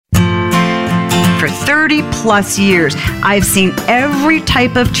for 30 plus years. I've seen every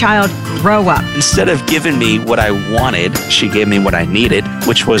type of child grow up. Instead of giving me what I wanted, she gave me what I needed,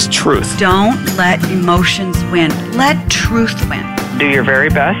 which was truth. Don't let emotions win. Let truth win. Do your very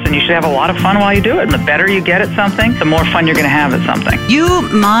best, and you should have a lot of fun while you do it. And the better you get at something, the more fun you're going to have at something. You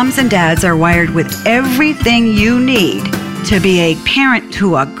moms and dads are wired with everything you need to be a parent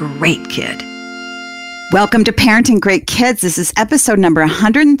to a great kid. Welcome to Parenting Great Kids. This is episode number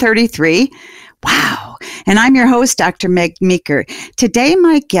 133. Wow. And I'm your host, Dr. Meg Meeker. Today,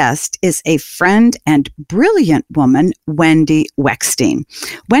 my guest is a friend and brilliant woman, Wendy Weckstein.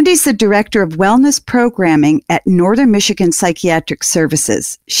 Wendy's the Director of Wellness Programming at Northern Michigan Psychiatric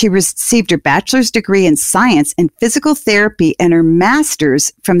Services. She received her bachelor's degree in science and physical therapy and her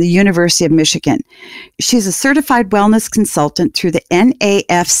master's from the University of Michigan. She's a certified wellness consultant through the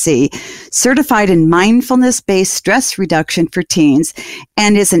NAFC, certified in mindfulness-based stress reduction for teens,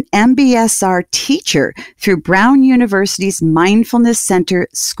 and is an MBSR teacher through Brown University's Mindfulness Center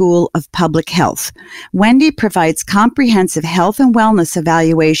School of Public Health. Wendy provides comprehensive health and wellness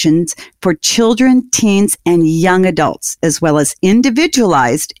evaluations for children, teens, and young adults, as well as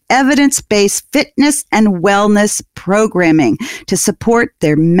individualized evidence-based fitness and wellness programming to support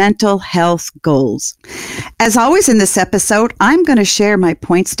their mental health goals. As always in this episode, I'm going to share my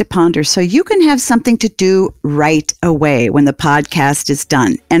points to ponder so you can have something to do right away when the podcast is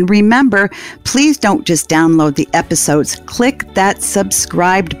done. And remember, please don't just download the episodes. Click that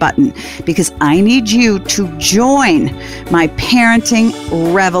subscribed button because I need you to join my parenting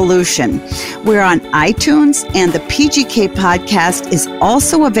revolution. We're on iTunes, and the PGK podcast is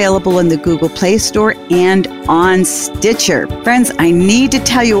also available in the Google Play Store and on Stitcher. Friends, I need to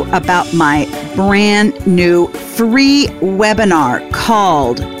tell you about my brand new free webinar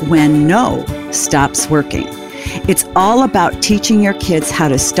called When No Stops Working. It's all about teaching your kids how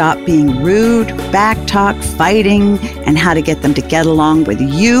to stop being rude, backtalk, fighting, and how to get them to get along with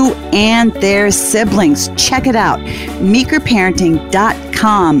you and their siblings. Check it out,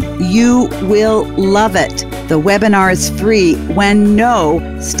 meekerparenting.com. You will love it. The webinar is free when no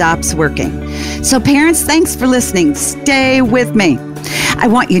stops working. So parents, thanks for listening. Stay with me. I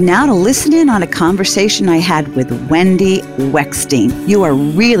want you now to listen in on a conversation I had with Wendy Weckstein. You are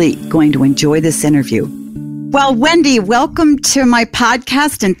really going to enjoy this interview. Well, Wendy, welcome to my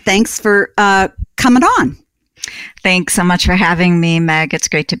podcast, and thanks for coming on. Thanks so much for having me, Meg. It's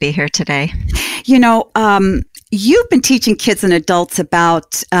great to be here today. You know, you've been teaching kids and adults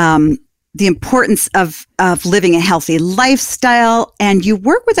about the importance of living a healthy lifestyle, and you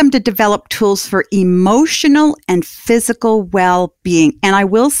work with them to develop tools for emotional and physical well-being. And I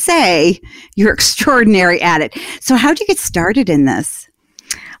will say, you're extraordinary at it. So how did you get started in this?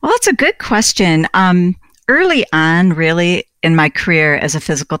 Well, it's a good question. Early on, really, in my career as a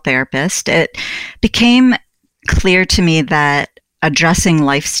physical therapist, it became clear to me that addressing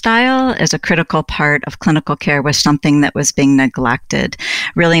lifestyle as a critical part of clinical care was something that was being neglected,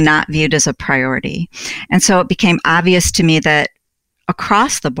 really not viewed as a priority. And so it became obvious to me that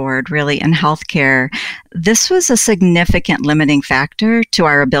across the board, really, in healthcare, this was a significant limiting factor to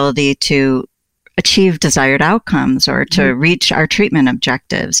our ability to achieve desired outcomes or to reach our treatment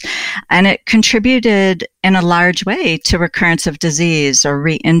objectives. And it contributed in a large way to recurrence of disease or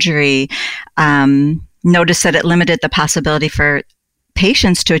re-injury. Notice that it limited the possibility for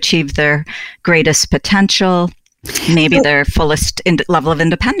patients to achieve their greatest potential, maybe their fullest level of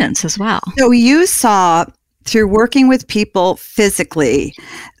independence as well. So you saw through working with people physically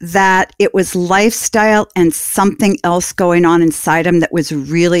that it was lifestyle and something else going on inside them that was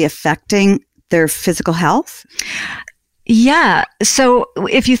really affecting their physical health? Yeah. So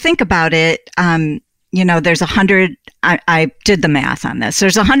if you think about it, there's I did the math on this.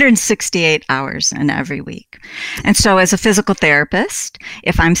 There's 168 hours in every week. And so as a physical therapist,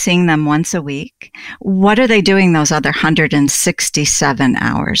 if I'm seeing them once a week, what are they doing those other 167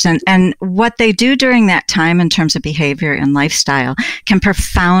 hours? And what they do during that time in terms of behavior and lifestyle can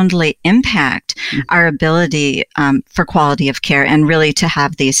profoundly impact our ability for quality of care and really to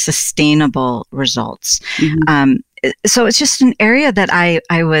have these sustainable results. So it's just an area that I've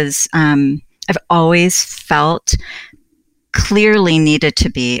always felt clearly needed to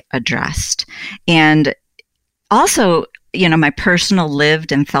be addressed. And also, my personal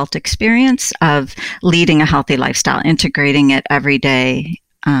lived and felt experience of leading a healthy lifestyle, integrating it every day,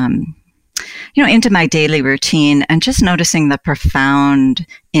 into my daily routine, and just noticing the profound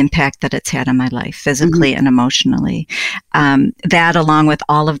impact that it's had on my life, physically and emotionally. That, along with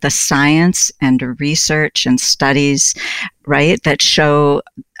all of the science and research and studies, right, that show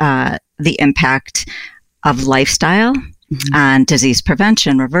the impact of lifestyle on disease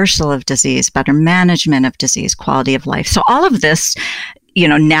prevention, reversal of disease, better management of disease, quality of life. So all of this,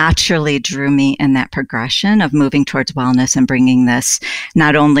 naturally drew me in that progression of moving towards wellness and bringing this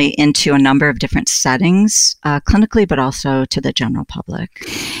not only into a number of different settings clinically, but also to the general public.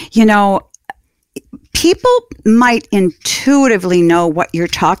 People might intuitively know what you're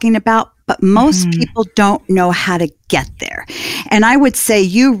talking about, but most people don't know how to get there. And I would say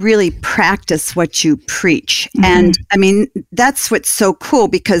you really practice what you preach. And I mean, that's what's so cool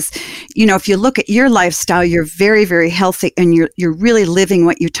because, if you look at your lifestyle, you're very, very healthy and you're really living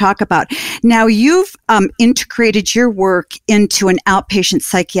what you talk about. Now, you've integrated your work into an outpatient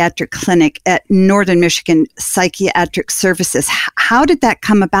psychiatric clinic at Northern Michigan Psychiatric Services. How did that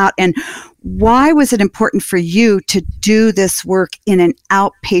come about? And why was it important for you to do this work in an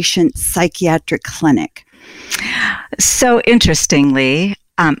outpatient psychiatric clinic? So interestingly,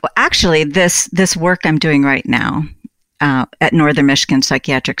 actually, this work I'm doing right now at Northern Michigan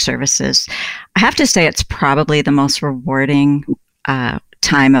Psychiatric Services, I have to say it's probably the most rewarding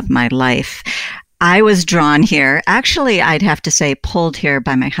time of my life. I was drawn here. Actually, I'd have to say pulled here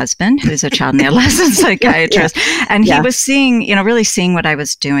by my husband, who's a child and adolescent psychiatrist. And he was seeing, really seeing what I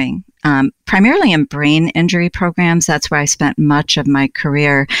was doing, primarily in brain injury programs. That's where I spent much of my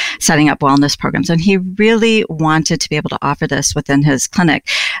career setting up wellness programs. And he really wanted to be able to offer this within his clinic.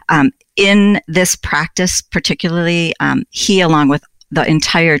 In this practice, particularly, he, along with the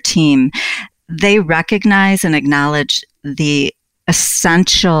entire team, they recognize and acknowledge the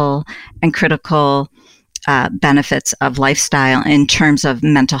essential and critical benefits of lifestyle in terms of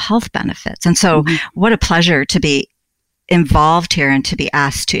mental health benefits. And so what a pleasure to be involved here and to be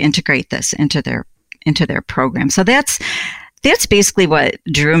asked to integrate this into their program. So that's basically what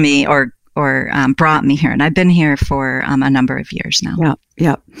drew me or brought me here. And I've been here for a number of years now.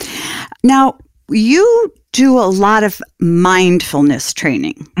 Yeah. Now, you do a lot of mindfulness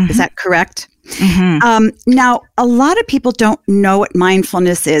training. Is that correct? Now, a lot of people don't know what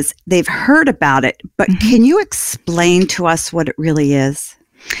mindfulness is. They've heard about it, but can you explain to us what it really is?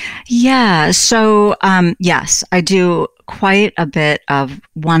 Yeah. So, yes, I do quite a bit of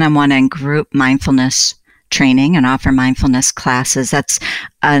one-on-one and group mindfulness training and offer mindfulness classes. That's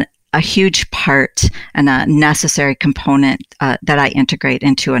a huge part and a necessary component that I integrate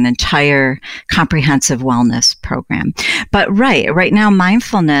into an entire comprehensive wellness program. But right now,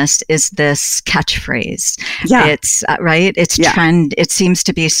 mindfulness is this catchphrase. Yeah. It's right. It's trend. It seems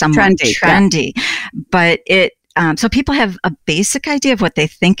to be somewhat trendy, but it. So people have a basic idea of what they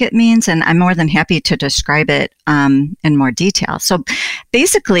think it means, and I'm more than happy to describe it in more detail. So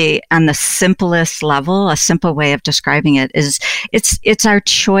basically, on the simplest level, a simple way of describing it is it's our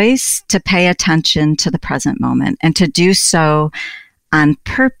choice to pay attention to the present moment and to do so on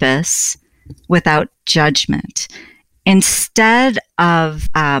purpose without judgment. Instead of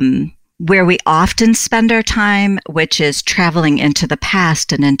where we often spend our time, which is traveling into the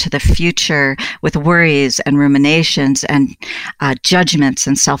past and into the future with worries and ruminations and judgments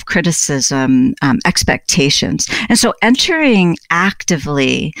and self-criticism, expectations. And so entering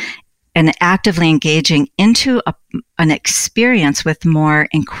actively and actively engaging into an experience with more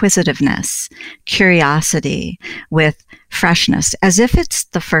inquisitiveness, curiosity, with freshness, as if it's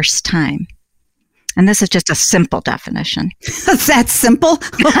the first time. And this is just a simple definition. That's simple?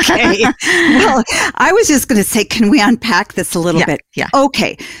 Okay. Well, I was just going to say, can we unpack this a little bit? Yeah.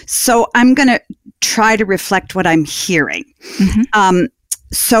 Okay. So I'm going to try to reflect what I'm hearing.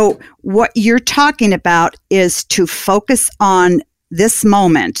 So what you're talking about is to focus on this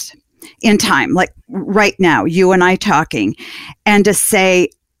moment in time, like right now, you and I talking, and to say,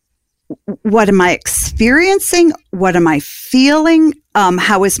 what am I experiencing? What am I feeling?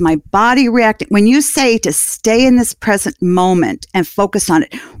 How is my body reacting? When you say to stay in this present moment and focus on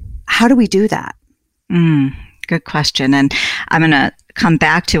it, how do we do that? Good question. And I'm going to come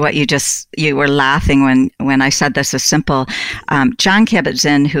back to what you were laughing when I said this is simple. Jon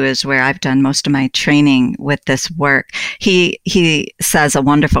Kabat-Zinn, who is where I've done most of my training with this work, he says a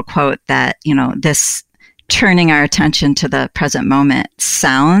wonderful quote that, this turning our attention to the present moment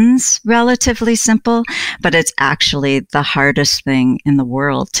sounds relatively simple, but it's actually the hardest thing in the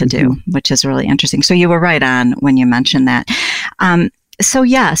world to do, which is really interesting. So you were right on when you mentioned that. So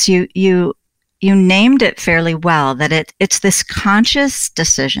yes, you named it fairly well, that it's this conscious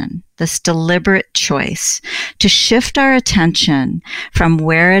decision, this deliberate choice to shift our attention from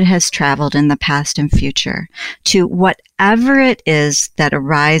where it has traveled in the past and future to whatever it is that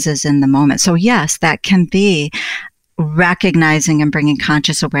arises in the moment. So yes, that can be recognizing and bringing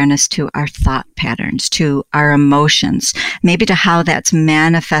conscious awareness to our thought patterns, to our emotions, maybe to how that's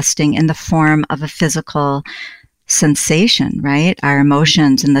manifesting in the form of a physical sensation, right? Our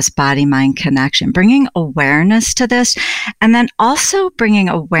emotions and this body-mind connection, bringing awareness to this, and then also bringing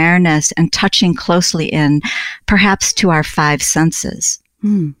awareness and touching closely in perhaps to our 5 senses.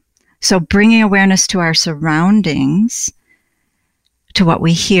 So bringing awareness to our surroundings, to what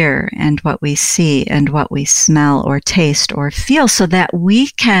we hear and what we see and what we smell or taste or feel, so that we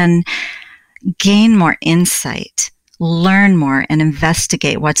can gain more insight, learn more, and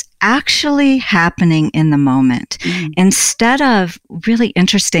investigate what's actually happening in the moment. Instead of really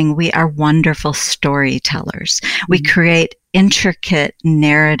interesting, we are wonderful storytellers. We create intricate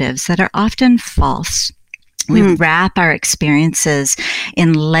narratives that are often false. We wrap our experiences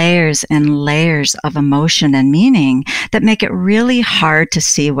in layers and layers of emotion and meaning that make it really hard to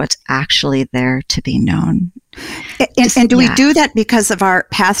see what's actually there to be known. And do we do that because of our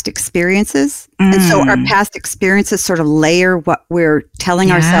past experiences? And so our past experiences sort of layer what we're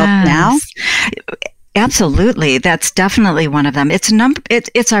telling ourselves now? Absolutely. That's definitely one of them.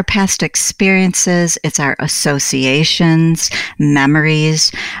 It's our past experiences. It's our associations,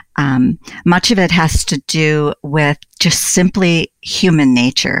 memories. Much of it has to do with just simply human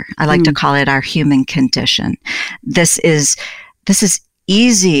nature. I like to call it our human condition. This is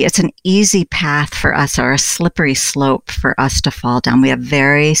easy. It's an easy path for us, or a slippery slope for us to fall down. We have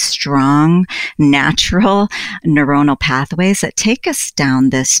very strong, natural neuronal pathways that take us down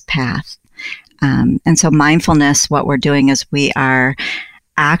this path. And so mindfulness, what we're doing is we are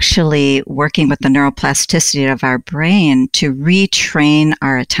actually working with the neuroplasticity of our brain to retrain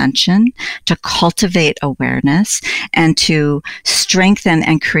our attention, to cultivate awareness, and to strengthen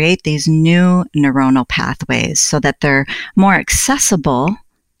and create these new neuronal pathways so that they're more accessible,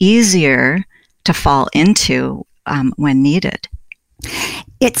 easier to fall into when needed.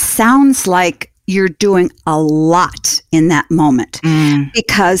 It sounds like you're doing a lot in that moment,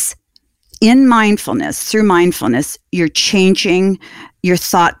 because in mindfulness, through mindfulness, you're changing your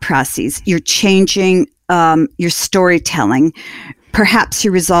thought processes, you're changing your storytelling, perhaps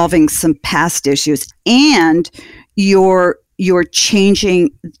you're resolving some past issues, and you're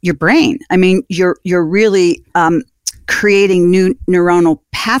changing your brain. I mean, you're really creating new neuronal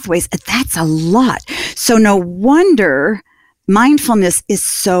pathways. That's a lot. So no wonder mindfulness is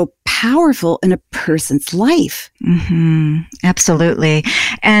so powerful in a person's life. Absolutely.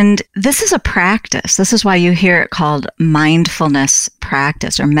 And this is a practice. This is why you hear it called mindfulness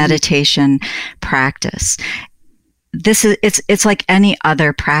practice or meditation practice. It's like any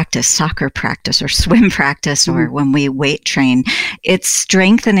other practice, soccer practice or swim practice, or when we weight train. It's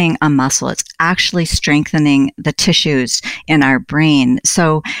strengthening a muscle. It's actually strengthening the tissues in our brain.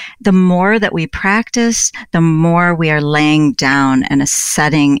 So the more that we practice, the more we are laying down and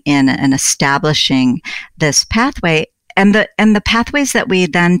setting in and establishing this pathway. And the pathways that we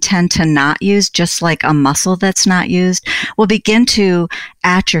then tend to not use, just like a muscle that's not used, will begin to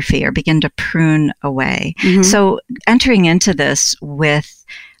atrophy or begin to prune away. So entering into this with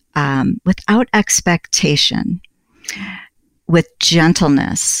without expectation, with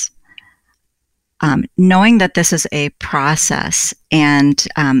gentleness, knowing that this is a process, and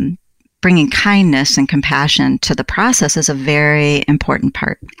bringing kindness and compassion to the process is a very important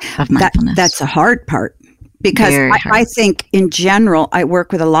part of mindfulness. That's a hard part. Because I think in general, I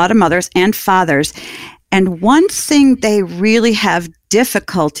work with a lot of mothers and fathers, and one thing they really have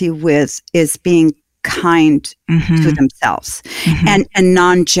difficulty with is being kind to themselves and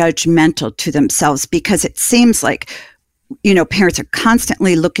non-judgmental to themselves, because it seems like, parents are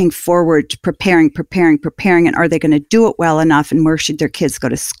constantly looking forward to preparing, and are they going to do it well enough, and where should their kids go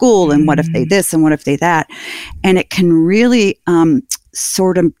to school, and what if they this, and what if they that, and it can really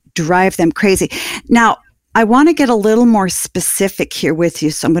sort of drive them crazy. Now, I want to get a little more specific here with you,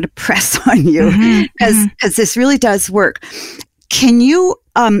 so I'm going to press on you because this really does work. Can you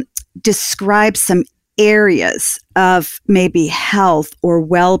describe some areas of maybe health or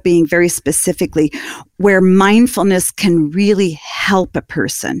well-being very specifically where mindfulness can really help a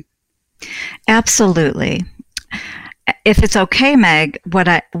person? Absolutely. If it's okay, Meg,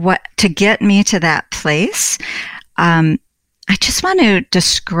 what to get me to that place, I just want to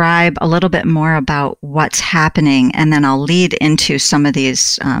describe a little bit more about what's happening, and then I'll lead into some of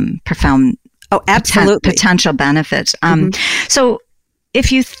these profound potential benefits. So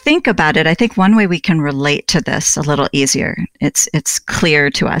if you think about it, I think one way we can relate to this a little easier, it's clear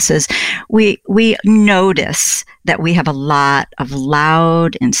to us, is we notice that we have a lot of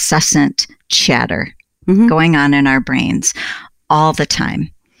loud, incessant chatter going on in our brains all the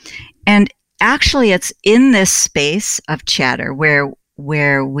time. And actually, it's in this space of chatter where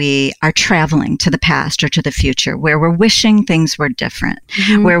where we are traveling to the past or to the future, where we're wishing things were different,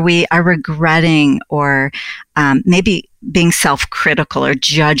 where we are regretting or maybe being self-critical or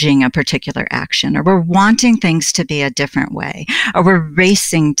judging a particular action, or we're wanting things to be a different way, or we're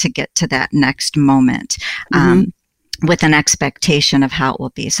racing to get to that next moment. With an expectation of how it will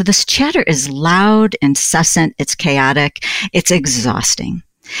be. So this chatter is loud, incessant, it's chaotic, it's exhausting.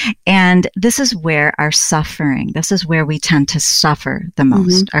 And this is where our suffering, this is where we tend to suffer the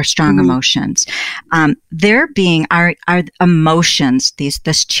most, our strong emotions. They're being, our emotions,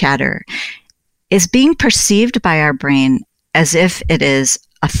 this chatter, is being perceived by our brain as if it is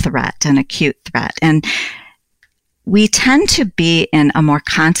a threat, an acute threat. And we tend to be in a more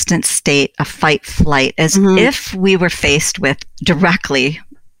constant state of fight flight, as if we were faced with directly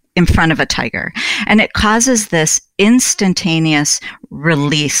in front of a tiger. And it causes this instantaneous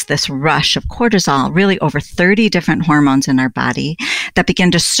release, this rush of cortisol, really over 30 different hormones in our body that begin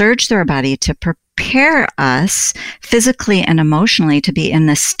to surge through our body to prepare us physically and emotionally to be in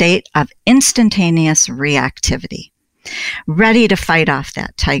this state of instantaneous reactivity, ready to fight off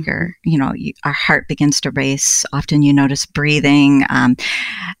that tiger. Our heart begins to race. Often you notice breathing.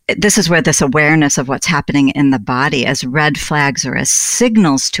 This is where this awareness of what's happening in the body as red flags or as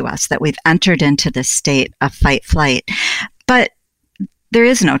signals to us that we've entered into this state of fight flight. But there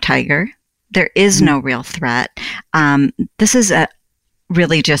is no tiger. There is no real threat. This is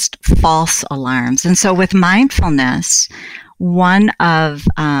really just false alarms. And so with mindfulness, one of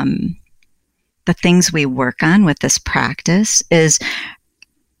the things we work on with this practice is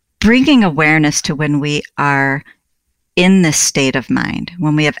bringing awareness to when we are in this state of mind,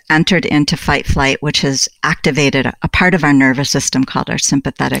 when we have entered into fight flight, which has activated a part of our nervous system called our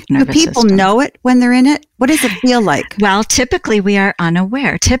sympathetic nervous system. Do people know it when they're in it? What does it feel like? Well, typically we are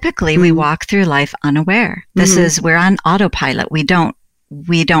unaware. Typically we walk through life unaware. This is, we're on autopilot. We don't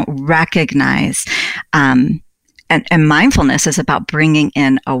recognize, and mindfulness is about bringing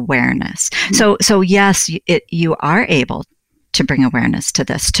in awareness. So yes, you are able to bring awareness to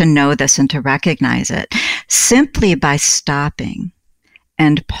this, to know this and to recognize it simply by stopping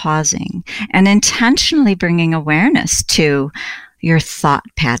and pausing and intentionally bringing awareness to your thought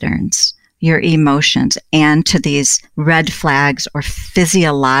patterns, your emotions, and to these red flags or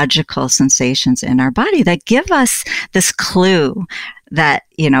physiological sensations in our body that give us this clue that,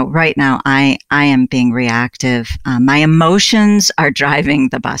 right now I am being reactive. My emotions are driving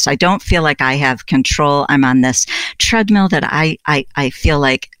the bus. I don't feel like I have control. I'm on this treadmill that I feel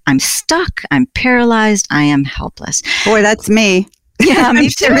like I'm stuck. I'm paralyzed. I am helpless. Boy, that's me. Yeah, me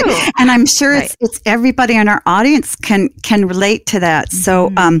too. And I'm sure it's everybody in our audience can relate to that.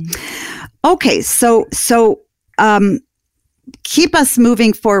 So, okay. So, keep us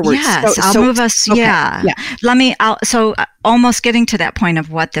moving forward. Yes, I'll move us. Okay, yeah. So almost getting to that point of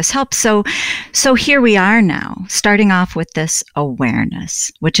what this helps. So here we are now, starting off with this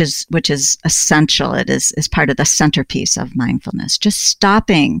awareness, which is essential. It is part of the centerpiece of mindfulness. Just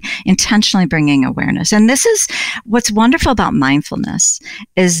stopping, intentionally bringing awareness. And this is what's wonderful about mindfulness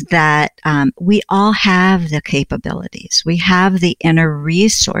is that we all have the capabilities. We have the inner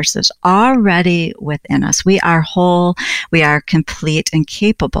resources already within us. We are whole. We are complete and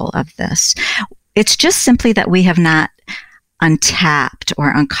capable of this. It's just simply that we have not untapped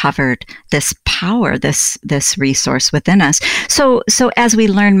or uncovered this power, this resource within us. So as we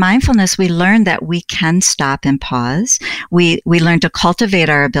learn mindfulness, we learn that we can stop and pause. We learn to cultivate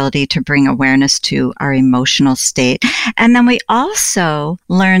our ability to bring awareness to our emotional state. And then we also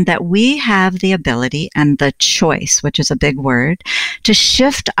learn that we have the ability and the choice, which is a big word, to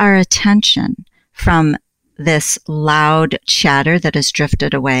shift our attention from this loud chatter that has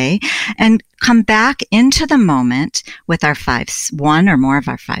drifted away and come back into the moment with our one or more of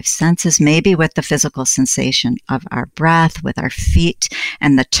our five senses, maybe with the physical sensation of our breath, with our feet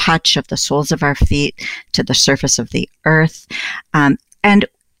and the touch of the soles of our feet to the surface of the earth. And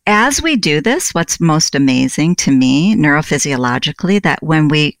as we do this, what's most amazing to me neurophysiologically, that when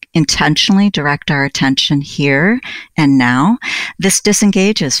we intentionally direct our attention here and now, this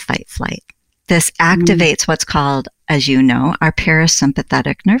disengages fight flight. This activates what's called, as you know, our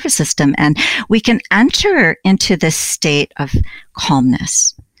parasympathetic nervous system. And we can enter into this state of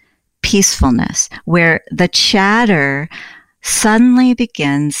calmness, peacefulness, where the chatter suddenly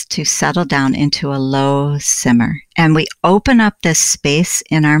begins to settle down into a low simmer. And we open up this space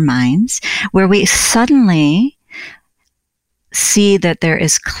in our minds where we suddenly see that there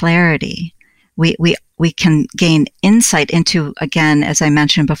is clarity. We can gain insight into, again, as I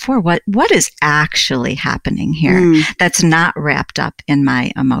mentioned before, what is actually happening here that's not wrapped up in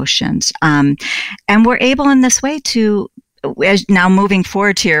my emotions. And we're able in this way to as now moving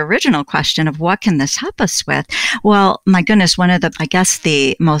forward to your original question of what can this help us with? Well, my goodness, one of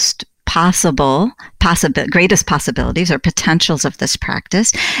the most greatest possibilities or potentials of this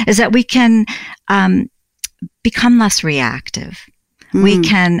practice is that we can become less reactive. We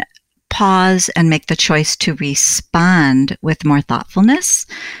can pause and make the choice to respond with more thoughtfulness,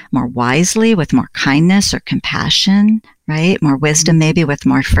 more wisely, with more kindness or compassion, right? More wisdom, maybe with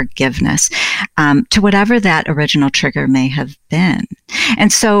more forgiveness, to whatever that original trigger may have been.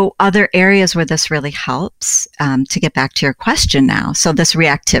 And so other areas where this really helps, to get back to your question now, so this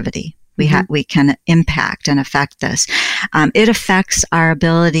reactivity, we can impact and affect this. It affects our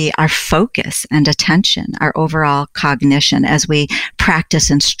ability, our focus and attention, our overall cognition as we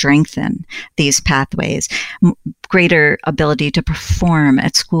practice and strengthen these pathways, greater ability to perform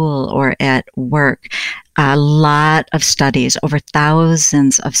at school or at work. A lot of studies, over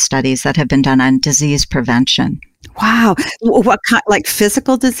thousands of studies that have been done on disease prevention. Wow. What kind, like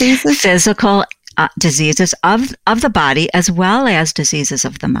physical diseases? Physical diseases of the body as well as diseases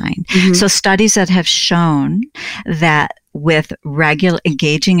of the mind. So studies that have shown that with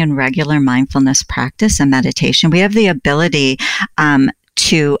engaging in regular mindfulness practice and meditation, we have the ability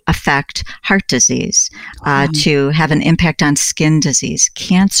to affect heart disease, to have an impact on skin disease,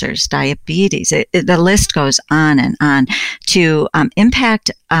 cancers, diabetes. The list goes on and on, to impact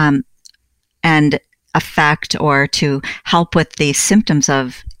and affect or to help with the symptoms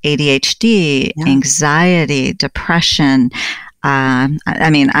of ADHD, anxiety, depression. I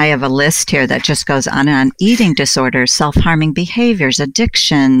mean, I have a list here that just goes on and on. Eating disorders, self-harming behaviors,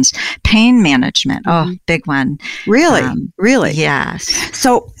 addictions, pain management. Oh, big one. Really? Really? Yes.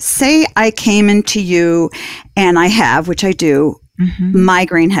 So say I came into you and I have, which I do,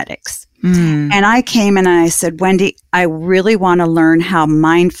 migraine headaches. And I came in and I said, Wendy, I really want to learn how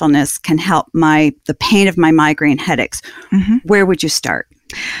mindfulness can help the pain of my migraine headaches. Where would you start?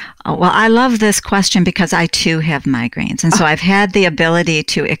 Oh, well, I love this question because I too have migraines. And so I've had the ability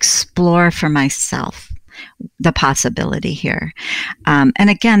to explore for myself the possibility here. And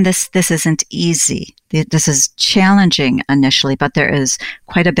again, this isn't easy. This is challenging initially, but there is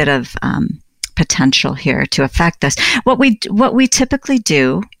quite a bit of potential here to affect this. What we typically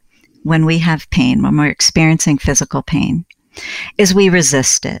do when we have pain, when we're experiencing physical pain, is we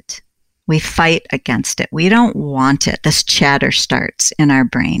resist it. We fight against it. We don't want it. This chatter starts in our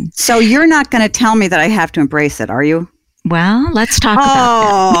brain. So you're not going to tell me that I have to embrace it, are you? Well, let's talk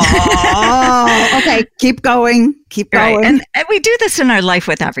about that. Okay. Keep going. Keep going. Right. And we do this in our life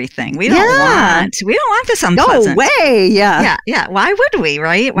with everything. We don't want this unpleasant. Go away. Yeah. Why would we,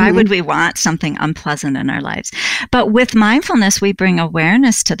 right? Why would we want something unpleasant in our lives? But with mindfulness, we bring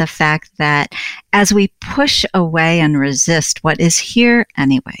awareness to the fact that as we push away and resist what is here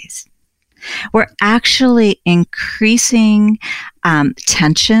anyways, we're actually increasing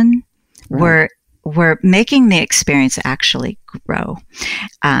tension. Right. We're making the experience actually grow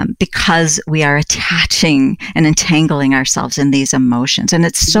because we are attaching and entangling ourselves in these emotions. And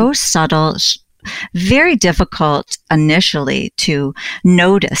it's so subtle, very difficult initially to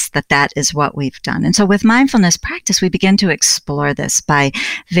notice that is what we've done. And so with mindfulness practice, we begin to explore this by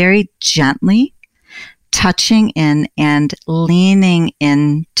very gently touching in and leaning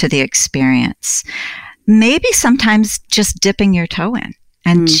into the experience. Maybe sometimes just dipping your toe in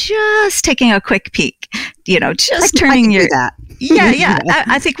and just taking a quick peek, just turning your... that. Yeah.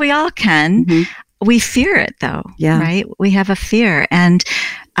 I think we all can. We fear it though, right? We have a fear. And,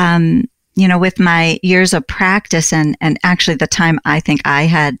 with my years of practice and actually the time I think I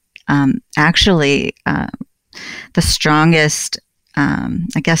had the strongest,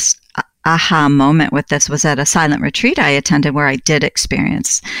 aha moment with this was at a silent retreat I attended where I did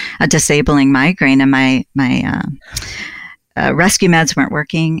experience a disabling migraine and my rescue meds weren't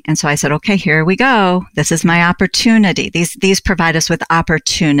working. And so I said, okay, here we go. This is my opportunity. These provide us with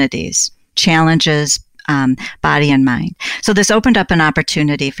opportunities, challenges, body and mind. So this opened up an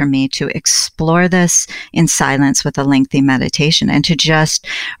opportunity for me to explore this in silence with a lengthy meditation and to just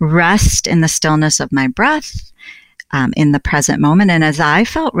rest in the stillness of my breath, in the present moment. And as I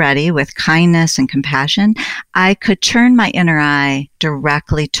felt ready with kindness and compassion, I could turn my inner eye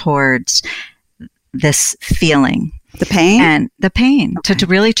directly towards this feeling. The pain? And the pain. Okay. To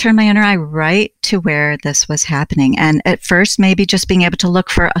really turn my inner eye right to where this was happening. And at first, maybe just being able to look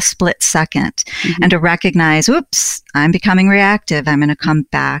for a split second and to recognize, oops, I'm becoming reactive. I'm going to come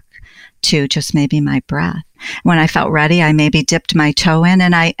back to just maybe my breath. When I felt ready, I maybe dipped my toe in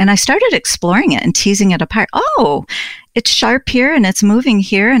and I started exploring it and teasing it apart. Oh, it's sharp here and it's moving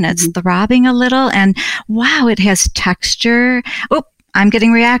here and it's throbbing a little and wow, it has texture. Oh, I'm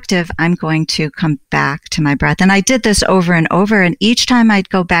getting reactive, I'm going to come back to my breath. And I did this over and over. And each time I'd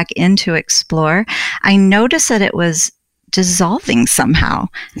go back in to explore, I noticed that it was dissolving somehow,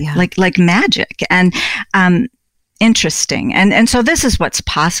 like magic. And interesting. And so this is what's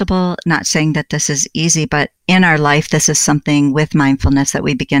possible. Not saying that this is easy, but in our life, this is something with mindfulness that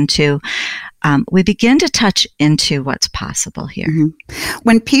we begin to touch into what's possible here. Mm-hmm.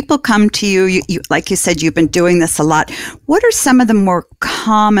 When people come to you, like you said, you've been doing this a lot. What are some of the more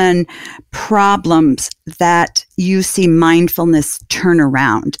common problems that you see mindfulness turn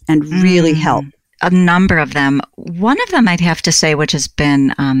around and really help? A number of them. One of them I'd have to say, which has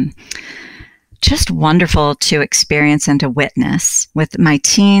been just wonderful to experience and to witness with my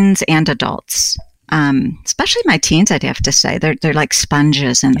teens and adults. Especially my teens, I'd have to say. They're like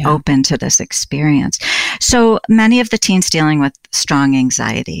sponges and open to this experience. So many of the teens dealing with strong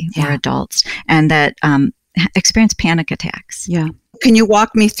anxiety or adults, and that experience panic attacks. Yeah. Can you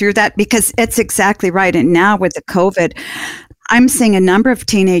walk me through that? Because it's exactly right. And now with the COVID, I'm seeing a number of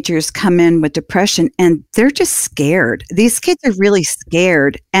teenagers come in with depression, and they're just scared. These kids are really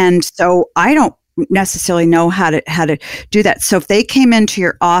scared. And so I don't necessarily know how to do that. So if they came into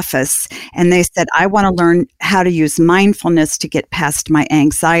your office and they said, I want to learn how to use mindfulness to get past my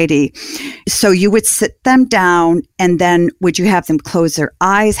anxiety. So you would sit them down, and then would you have them close their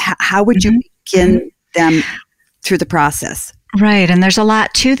eyes? How would you begin them through the process? Right. And there's a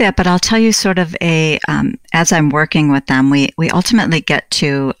lot to that, but I'll tell you sort of as I'm working with them, we ultimately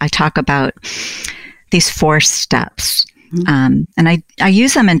I talk about these 4 steps. And I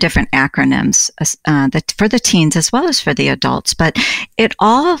use them in different acronyms for the teens as well as for the adults, but it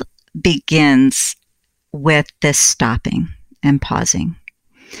all begins with this stopping and pausing.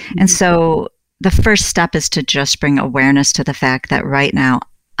 And so the first step is to just bring awareness to the fact that right now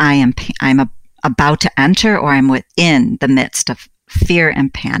I'm about to enter, or I'm within the midst of fear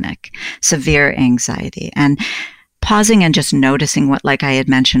and panic, severe anxiety, and pausing and just noticing what, like I had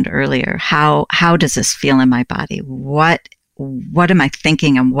mentioned earlier, how does this feel in my body? What am I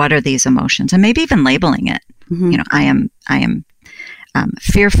thinking, and what are these emotions? And maybe even labeling it. You know, I am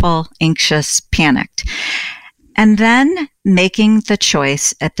fearful, anxious, panicked, and then making the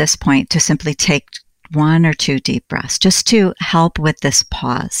choice at this point to simply take 1 or 2 deep breaths, just to help with this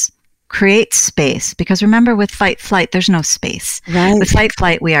pause. Create space, because remember, with fight flight, there's no space. Right. With fight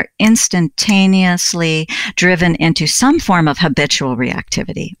flight, we are instantaneously driven into some form of habitual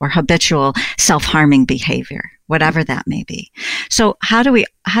reactivity or habitual self-harming behavior, whatever that may be. So how do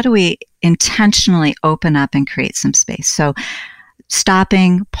we intentionally open up and create some space? So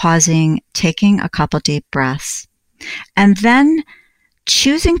stopping, pausing, taking a couple deep breaths, and then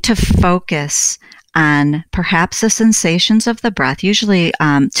choosing to focus on perhaps the sensations of the breath. Usually,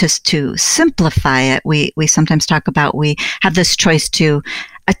 just to simplify it, we sometimes talk about, we have this choice to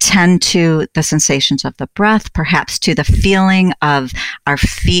attend to the sensations of the breath, perhaps to the feeling of our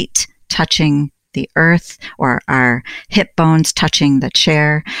feet touching the earth or our hip bones touching the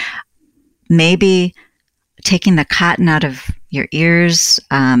chair. Maybe taking the cotton out of your ears,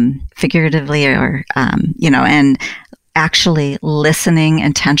 figuratively, or, and actually listening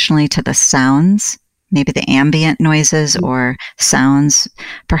intentionally to the sounds, maybe the ambient noises or sounds,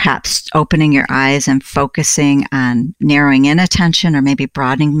 perhaps opening your eyes and focusing on narrowing in attention, or maybe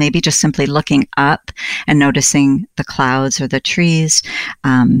broadening, maybe just simply looking up and noticing the clouds or the trees,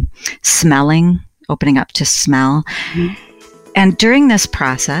 smelling, opening up to smell. And during this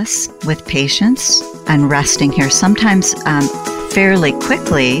process, with patience and resting here, sometimes fairly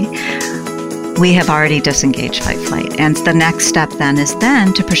quickly, we have already disengaged fight flight. And the next step then is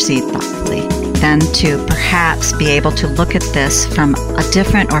to proceed thoughtfully, then to perhaps be able to look at this from a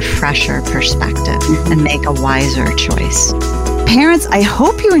different or fresher perspective and make a wiser choice. Parents, I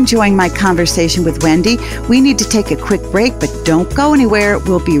hope you're enjoying my conversation with Wendy. We need to take a quick break, but don't go anywhere.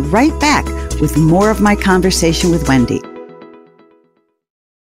 We'll be right back with more of my conversation with Wendy.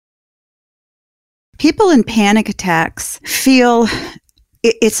 People in panic attacks feel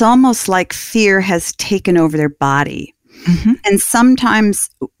it's almost like fear has taken over their body. And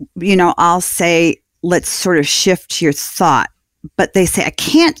sometimes, I'll say, let's sort of shift your thought. But they say, I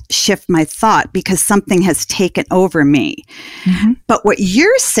can't shift my thought because something has taken over me. But what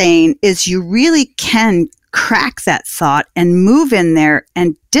you're saying is you really can crack that thought and move in there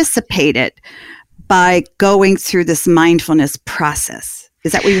and dissipate it by going through this mindfulness process.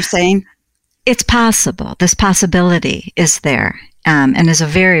 Is that what you're saying? It's possible. This possibility is there. And is a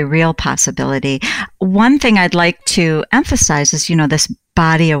very real possibility. One thing I'd like to emphasize is, this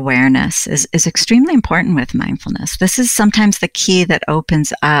body awareness is extremely important with mindfulness. This is sometimes the key that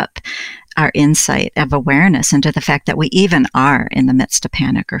opens up our insight of awareness into the fact that we even are in the midst of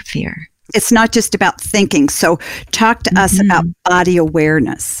panic or fear. It's not just about thinking. So talk to us about body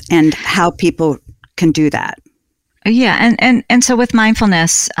awareness and how people can do that. Yeah. And so with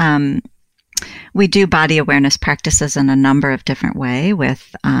mindfulness, we do body awareness practices in a number of different ways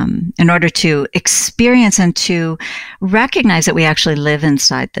in order to experience and to recognize that we actually live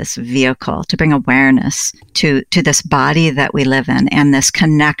inside this vehicle, to bring awareness to this body that we live in and this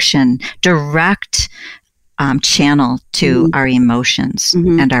connection, direct channel to our emotions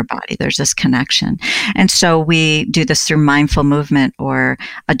and our body. There's this connection. And so we do this through mindful movement or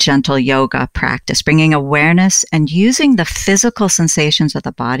a gentle yoga practice, bringing awareness and using the physical sensations of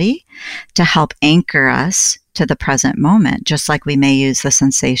the body to help anchor us to the present moment, just like we may use the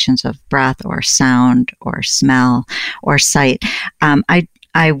sensations of breath or sound or smell or sight.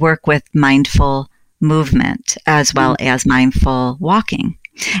 I work with mindful movement as well as mindful walking.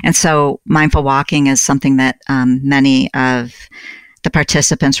 And so mindful walking is something that many of the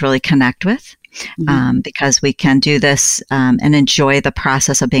participants really connect with because we can do this and enjoy the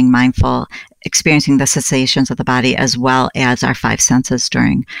process of being mindful, experiencing the sensations of the body as well as our five senses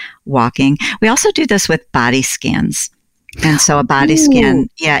during walking. We also do this with body scans. And so a body scan,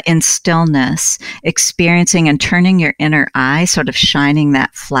 in stillness, experiencing and turning your inner eye, sort of shining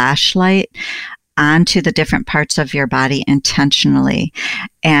that flashlight onto the different parts of your body intentionally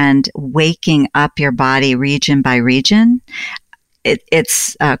and waking up your body region by region.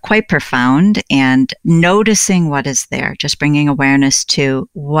 It's quite profound, and noticing what is there, just bringing awareness to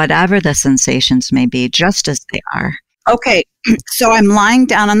whatever the sensations may be, just as they are. Okay, so I'm lying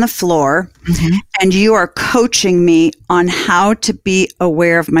down on the floor and you are coaching me on how to be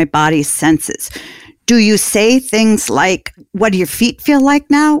aware of my body's senses. Do you say things like, what do your feet feel like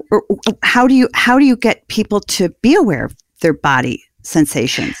now? Or how do you get people to be aware of their body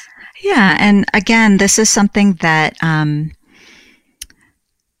sensations? Yeah. And again, this is something that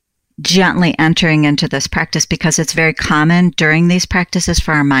gently entering into this practice, because it's very common during these practices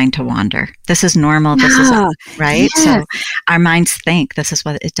for our mind to wander. This is normal. This is right. Yes. So our minds think. This is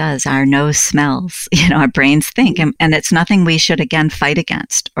what it does. Our nose smells. Our brains think, and it's nothing we should again fight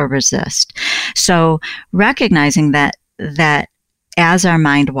against or resist. So recognizing that as our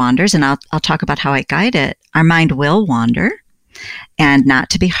mind wanders, and I'll talk about how I guide it. Our mind will wander. And not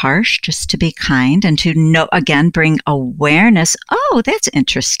to be harsh, just to be kind, and to know, again, bring awareness. Oh, that's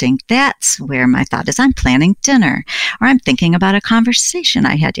interesting. That's where my thought is. I'm planning dinner, or I'm thinking about a conversation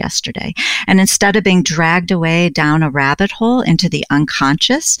I had yesterday. And instead of being dragged away down a rabbit hole into the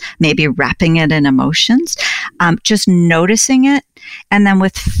unconscious, maybe wrapping it in emotions, just noticing it, and then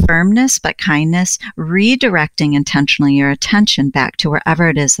with firmness but kindness, redirecting intentionally your attention back to wherever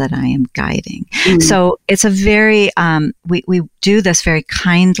it is that I am guiding. So it's a very, we do this very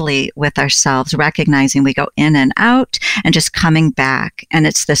kindly with ourselves, recognizing we go in and out and just coming back. And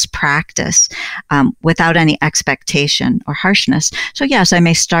it's this practice without any expectation or harshness. So yes, I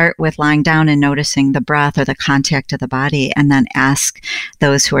may start with lying down and noticing the breath or the contact of the body, and then ask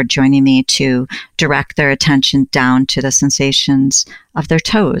those who are joining me to direct their attention down to the sensations of their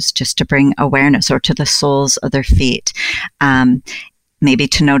toes, just to bring awareness, or to the soles of their feet. Maybe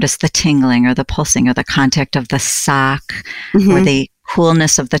to notice the tingling or the pulsing or the contact of the sock or the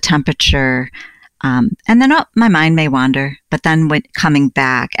coolness of the temperature. And then my mind may wander, but then when coming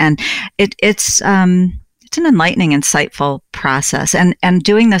back, and it's an enlightening, insightful process. And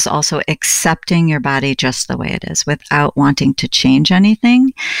doing this also accepting your body just the way it is without wanting to change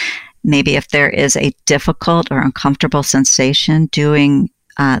anything. Maybe if there is a difficult or uncomfortable sensation, doing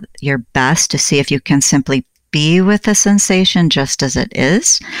your best to see if you can simply be with the sensation just as it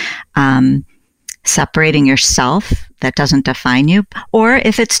is, separating yourself, that doesn't define you. Or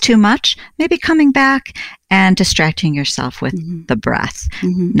if it's too much, maybe coming back and distracting yourself with the breath,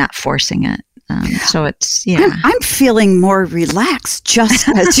 not forcing it. So it's, I'm feeling more relaxed just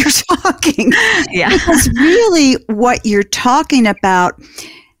as you're talking. Because really what you're talking about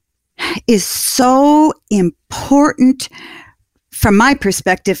is so important from my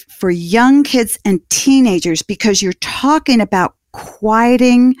perspective for young kids and teenagers, because you're talking about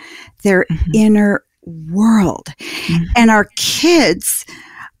quieting their inner world. And our kids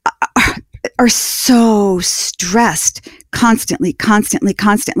are so stressed constantly.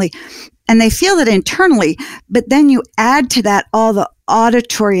 And they feel it internally, but then you add to that all the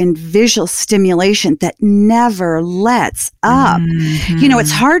auditory and visual stimulation that never lets up.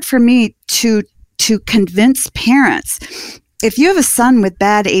 It's hard for me to convince parents. If you have a son with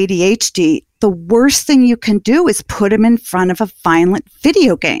bad ADHD, the worst thing you can do is put him in front of a violent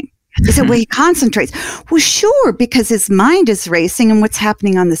video game. Is it the way he concentrates? Well, sure, because his mind is racing, and what's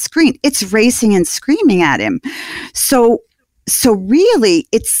happening on the screen, it's racing and screaming at him. So really,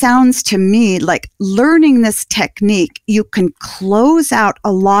 it sounds to me like learning this technique, you can close out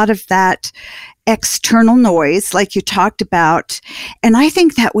a lot of that external noise, like you talked about. And I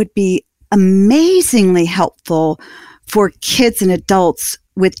think that would be amazingly helpful for kids and adults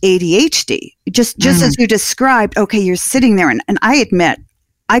with ADHD. Just as you described, okay, you're sitting there, and I admit,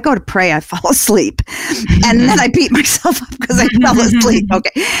 I go to pray, I fall asleep, and then I beat myself up because I fell asleep.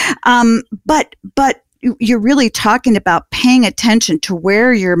 Okay. But you're really talking about paying attention to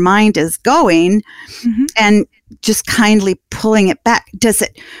where your mind is going and just kindly pulling it back.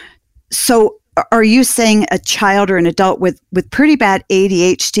 So are you saying a child or an adult with pretty bad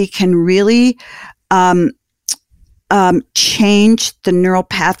ADHD can really change the neural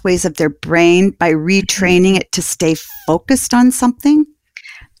pathways of their brain by retraining it to stay focused on something?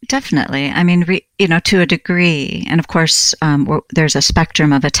 Definitely. I mean, to a degree. And of course, there's a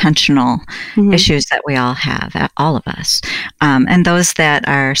spectrum of attentional issues that we all have, all of us. And those that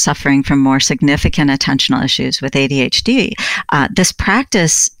are suffering from more significant attentional issues with ADHD, this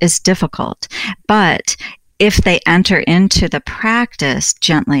practice is difficult. But if they enter into the practice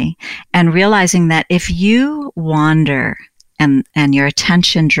gently and realizing that if you wander and your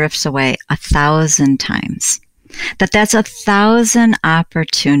attention drifts away 1,000 times, that's 1,000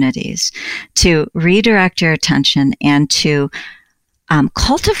 opportunities to redirect your attention and to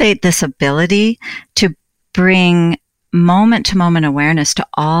cultivate this ability to bring moment-to-moment awareness to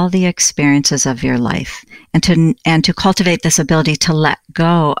all the experiences of your life, and to cultivate this ability to let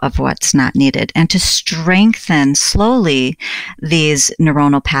go of what's not needed, and to strengthen slowly these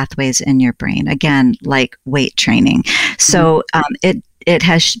neuronal pathways in your brain. Again, like weight training. So it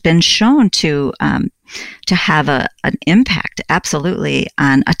has been shown to have an impact, absolutely,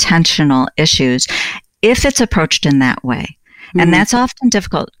 on attentional issues if it's approached in that way. And that's often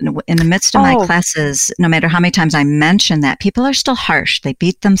difficult. In the midst of my classes, no matter how many times I mention that, people are still harsh. They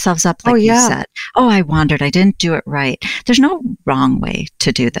beat themselves up, like you said. Oh, I wandered. I didn't do it right. There's no wrong way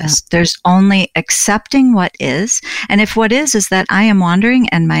to do this. There's only accepting what is. And if what is that I am wandering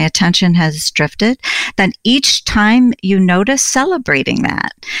and my attention has drifted, then each time you notice, celebrating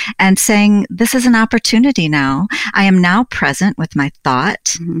that and saying, this is an opportunity now. I am now present with my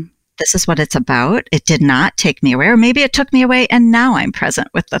thought. This is what it's about. It did not take me away, or maybe it took me away and now I'm present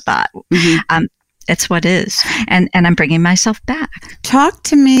with the thought. It's what is. And I'm bringing myself back. Talk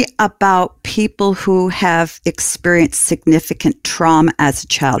to me about people who have experienced significant trauma as a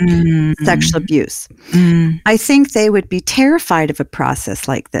child, sexual abuse. I think they would be terrified of a process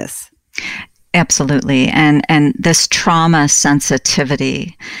like this. Absolutely. And this trauma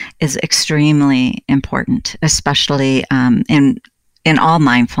sensitivity is extremely important, especially in all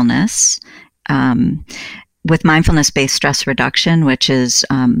mindfulness, with mindfulness-based stress reduction, which is,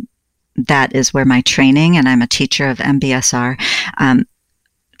 that is where my training, and I'm a teacher of MBSR.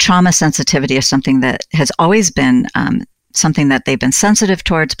 Trauma sensitivity is something that has always been something that they've been sensitive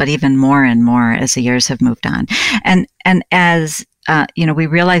towards, but even more and more as the years have moved on. And as, we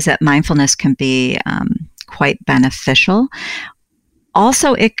realize that mindfulness can be quite beneficial.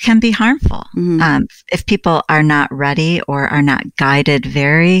 Also, it can be harmful if people are not ready or are not guided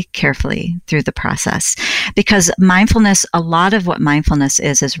very carefully through the process. Because mindfulness, a lot of what mindfulness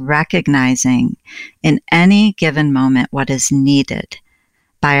is recognizing in any given moment what is needed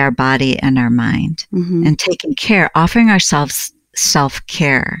by our body and our mind, and taking care, offering ourselves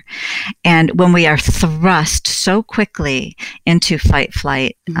self-care. And when we are thrust so quickly into fight,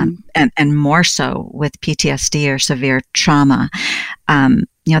 flight, and more so with PTSD or severe trauma,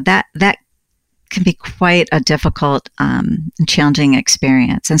 that can be quite a difficult and challenging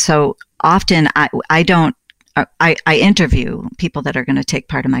experience. And so often I interview people that are going to take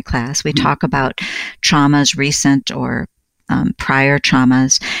part in my class. We talk about traumas, recent or prior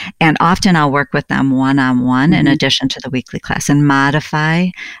traumas, and often I'll work with them one-on-one in addition to the weekly class, and modify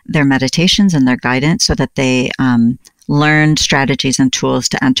their meditations and their guidance so that they learn strategies and tools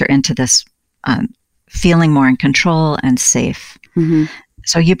to enter into this feeling more in control and safe.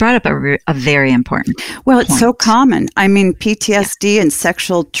 So you brought up a very important point. It's so common. I mean, PTSD and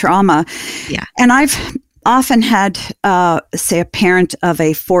sexual trauma. Yeah. And I've often had, say, a parent of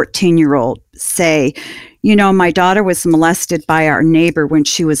a 14-year-old say, my daughter was molested by our neighbor when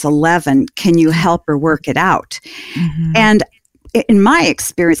she was 11. Can you help her work it out? And in my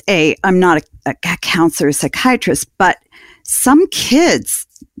experience, I'm not a counselor or psychiatrist, but some kids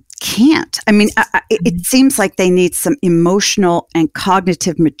can't. I mean, it seems like they need some emotional and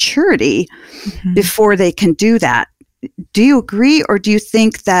cognitive maturity before they can do that. do you agree, or do you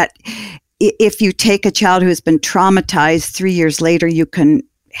think that if you take a child who has been traumatized 3 years later, you can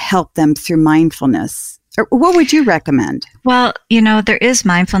help them through mindfulness? Or what would you recommend? Well, there is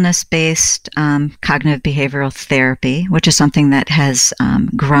mindfulness-based cognitive behavioral therapy, which is something that has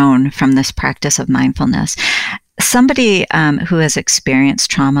grown from this practice of mindfulness. Somebody who has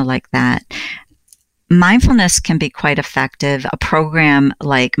experienced trauma like that, mindfulness can be quite effective. A program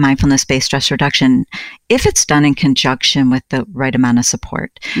like mindfulness-based stress reduction, if it's done in conjunction with the right amount of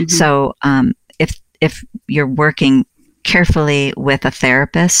support. Mm-hmm. So if you're working carefully with a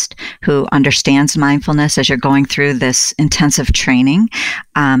therapist who understands mindfulness as you're going through this intensive training,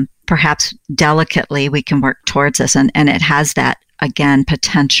 perhaps delicately we can work towards this. And it has that, again,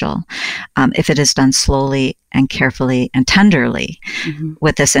 potential if it is done slowly and carefully and tenderly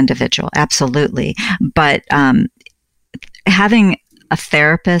with this individual. Absolutely. But having a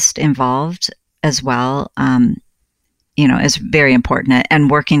therapist involved as well, is very important, and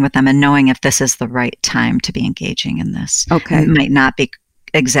working with them and knowing if this is the right time to be engaging in this. Okay. It might not be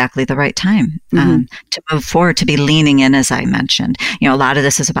exactly the right time to move forward, to be leaning in, as I mentioned. A lot of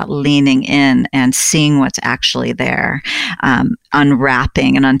this is about leaning in and seeing what's actually there,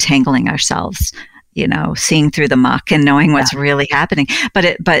 unwrapping and untangling ourselves, seeing through the muck and knowing what's really happening. But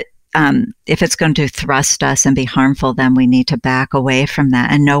if it's going to thrust us and be harmful, then we need to back away from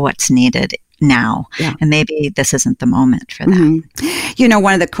that and know what's needed now. Yeah. And maybe this isn't the moment for that.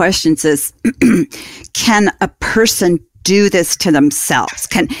 One of the questions is, can a person do this to themselves?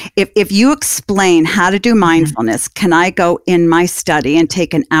 If you explain how to do mindfulness, can I go in my study and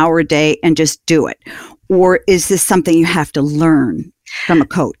take an hour a day and just do it? Or is this something you have to learn from a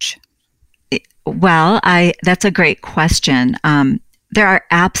coach? Well, that's a great question. There are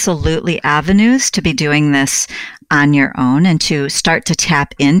absolutely avenues to be doing this on your own and to start to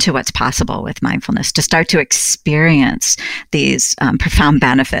tap into what's possible with mindfulness, to start to experience these profound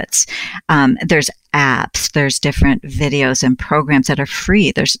benefits. There's apps, there's different videos and programs that are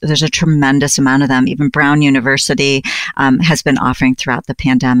free. There's a tremendous amount of them. Even Brown University has been offering throughout the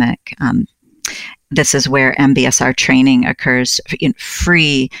pandemic. This is where MBSR training occurs,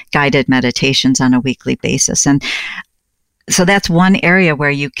 free guided meditations on a weekly basis. And so that's one area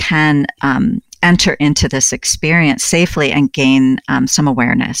where you can enter into this experience safely and gain some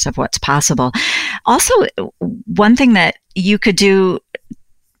awareness of what's possible. Also, one thing that you could do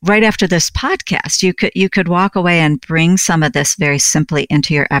right after this podcast, you could walk away and bring some of this very simply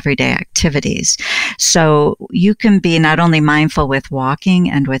into your everyday activities. So you can be not only mindful with walking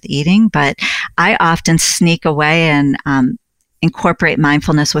and with eating, but I often sneak away and incorporate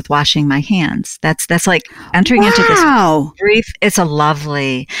mindfulness with washing my hands. That's like entering into this brief. It's a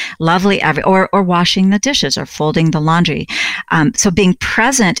lovely, or washing the dishes or folding the laundry. So being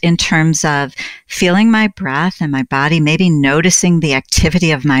present in terms of feeling my breath and my body, maybe noticing the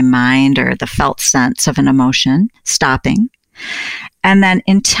activity of my mind or the felt sense of an emotion, stopping, and then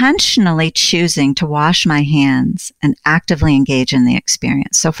intentionally choosing to wash my hands and actively engage in the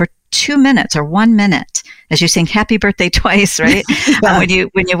experience. So for 2 minutes or 1 minute, as you sing happy birthday twice, right? When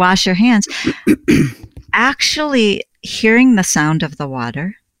you wash your hands, actually hearing the sound of the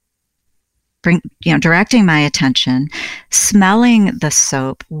water, directing my attention, smelling the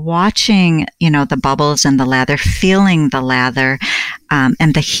soap, watching, the bubbles and the lather, feeling the lather,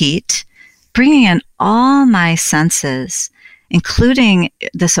 and the heat, bringing in all my senses, including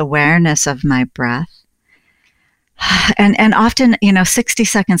this awareness of my breath. And often, 60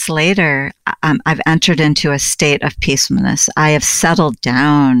 seconds later, I've entered into a state of peacefulness. I have settled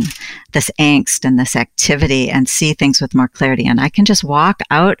down this angst and this activity and see things with more clarity. And I can just walk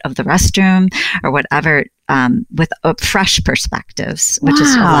out of the restroom or whatever with fresh perspectives, which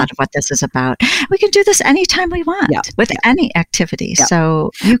is a lot of what this is about. We can do this anytime we want with any activity. Yeah.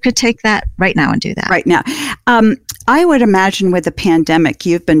 So you could take that right now and do that. Right now. I would imagine with the pandemic,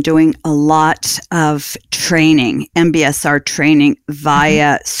 you've been doing a lot of training, MBSR training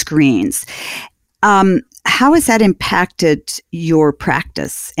via screens. How has that impacted your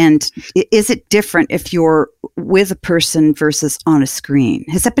practice? And is it different if you're with a person versus on a screen?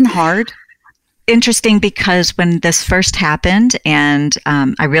 Has that been hard? Interesting, because when this first happened and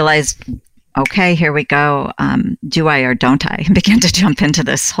I realized, okay, here we go. Do I or don't I? I began to jump into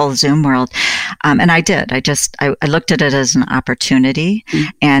this whole Zoom world. And I did. I looked at it as an opportunity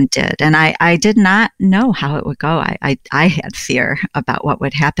and did. And I did not know how it would go. I had fear about what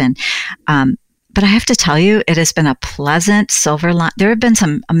would happen. But I have to tell you, it has been a pleasant silver line. There have been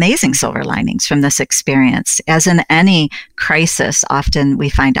some amazing silver linings from this experience. As in any crisis, often we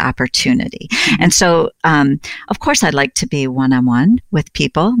find opportunity. And so, of course, I'd like to be one-on-one with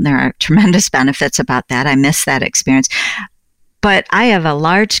people. There are tremendous benefits about that. I miss that experience. But I have a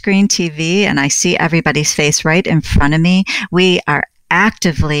large screen TV and I see everybody's face right in front of me. We are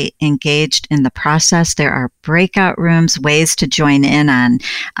actively engaged in the process. There are breakout rooms, ways to join in on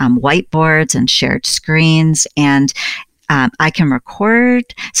whiteboards and shared screens. And I can record.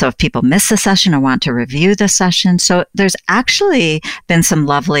 So if people miss a session or want to review the session. So there's actually been some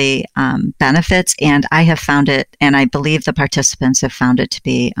lovely benefits, and I have found it, and I believe the participants have found it to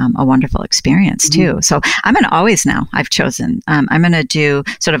be a wonderful experience too. So I'm going to always now, I've chosen, I'm going to do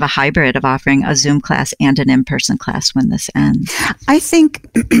sort of a hybrid of offering a Zoom class and an in-person class when this ends. I think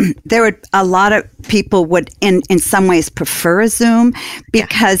there would, a lot of people would in some ways prefer a Zoom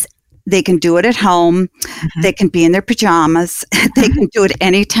because they can do it at home. They can be in their pajamas. They can do it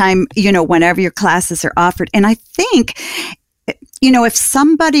anytime, whenever your classes are offered. And I think, if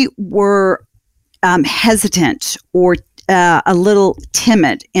somebody were hesitant or a little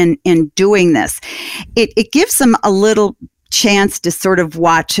timid in doing this, it gives them a little chance to sort of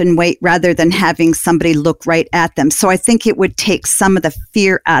watch and wait rather than having somebody look right at them. So I think it would take some of the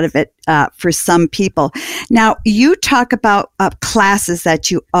fear out of it for some people. Now, you talk about classes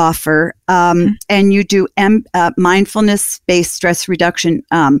that you offer, and you do mindfulness-based stress reduction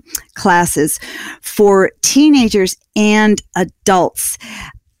classes for teenagers and adults.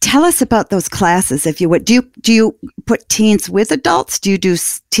 Tell us about those classes, if you would. Do you put teens with adults? Do you do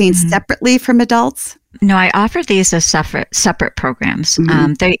teens separately from adults? No, I offer these as separate programs.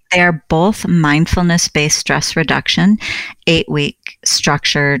 They are both mindfulness-based stress reduction, 8-week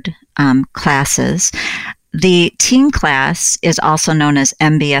structured classes. The teen class is also known as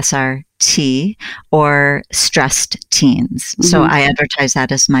MBSRT, or Stressed Teens. So I advertise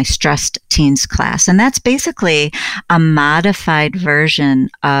that as my Stressed Teens class. And that's basically a modified version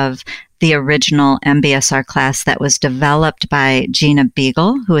of the original MBSR class that was developed by Gina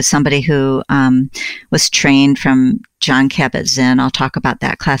Beagle, who is somebody who was trained from Jon Kabat-Zinn. I'll talk about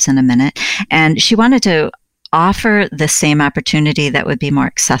that class in a minute. And she wanted to offer the same opportunity that would be more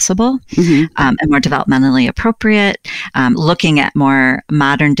accessible and more developmentally appropriate, looking at more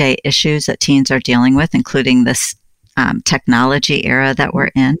modern day issues that teens are dealing with, including this technology era that we're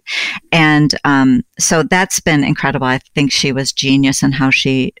in. And so that's been incredible. I think she was genius in how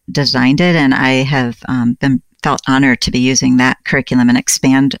she designed it. And I have felt honored to be using that curriculum and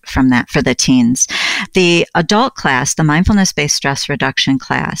expand from that for the teens. The adult class, the mindfulness-based stress reduction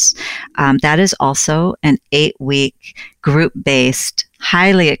class, that is also an 8-week group-based,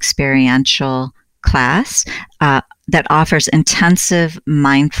 highly experiential class that offers intensive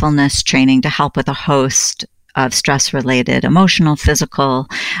mindfulness training to help with a host of stress-related emotional, physical,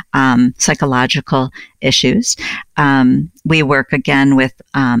 psychological issues. We work again with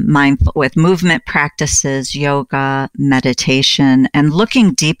with movement practices, yoga, meditation, and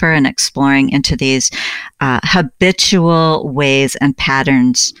looking deeper and exploring into these habitual ways and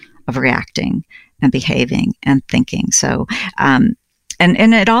patterns of reacting and behaving and thinking. So,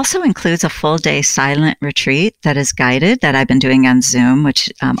 and it also includes a full day silent retreat that is guided that I've been doing on Zoom,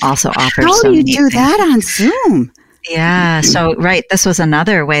 which also offers. How do you do that on Zoom? Yeah. So, right. This was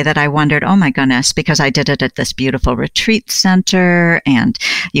another way that I wondered, oh my goodness, because I did it at this beautiful retreat center and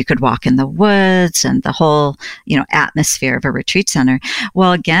you could walk in the woods and the whole, atmosphere of a retreat center.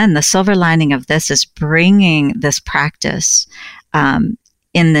 Well, again, the silver lining of this is bringing this practice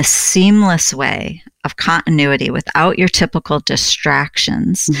in this seamless way of continuity without your typical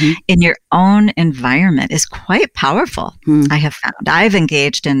distractions in your environment environment is quite powerful. I have found. I've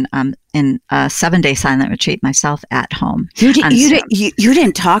engaged in a 7-day silent retreat myself at home. You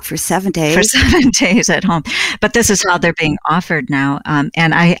didn't talk for 7 days? For 7 days at home. But this is how they're being offered now.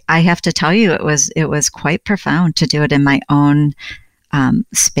 And I have to tell you, it was quite profound to do it in my own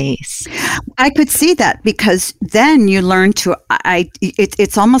space. I could see that, because then you learn to,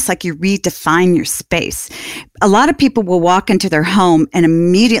 it's almost like you redefine your space. A lot of people will walk into their home and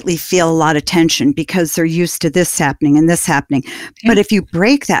immediately feel a lot of tension because they're used to this happening and this happening. Yeah. But if you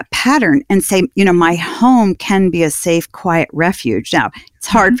break that pattern and say, my home can be a safe, quiet refuge. Now, it's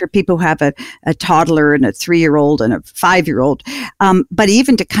hard for people who have a toddler and a 3-year-old and a 5-year-old. But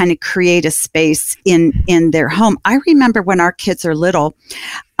even to kind of create a space in their home. I remember when our kids are little,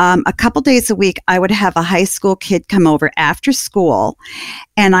 a couple days a week, I would have a high school kid come over after school,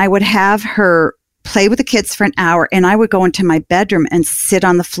 and I would have her play with the kids for an hour, and I would go into my bedroom and sit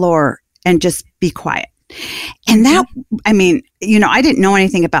on the floor and just be quiet. And that, I mean, I didn't know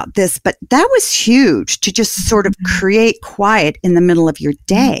anything about this, but that was huge to just sort of create quiet in the middle of your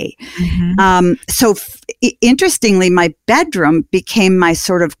day. So interestingly, my bedroom became my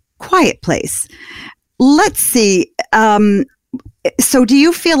sort of quiet place. Let's see. So do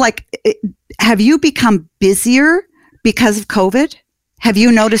you feel like, have you become busier because of COVID? Have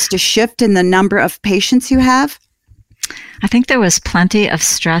you noticed a shift in the number of patients you have? I think there was plenty of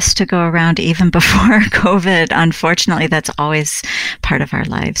stress to go around even before COVID. Unfortunately, that's always part of our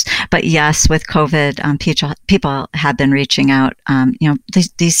lives. But yes, with COVID, people have been reaching out.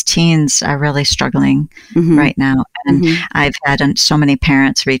 These teens are really struggling right now. And I've had so many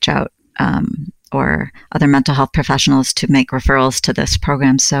parents reach out or other mental health professionals to make referrals to this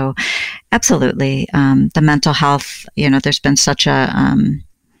program. So absolutely, the mental health, there's been such a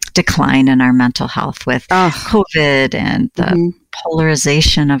decline in our mental health with COVID and the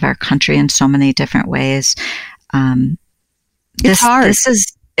polarization of our country in so many different ways. It's hard.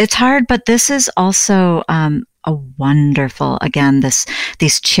 It's hard, but this is also a wonderful, again,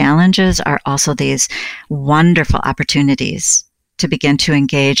 these challenges are also these wonderful opportunities to begin to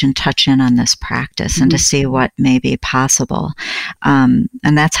engage and touch in on this practice and to see what may be possible. And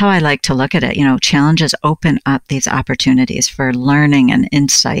that's how I like to look at it. Challenges open up these opportunities for learning and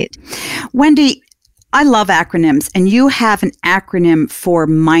insight. Wendy, I love acronyms, and you have an acronym for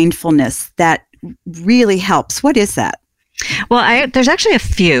mindfulness that really helps. What is that? Well, there's actually a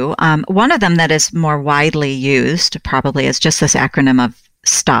few. One of them that is more widely used probably is just this acronym of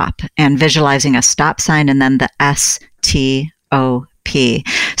STOP and visualizing a stop sign and then the STOP.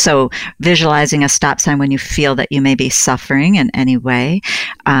 So visualizing a stop sign when you feel that you may be suffering in any way.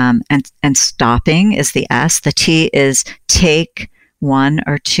 And stopping is the S. The T is take 1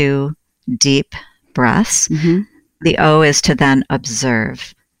 or 2 deep breaths. The O is to then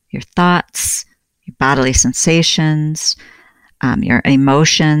observe your thoughts, your bodily sensations, your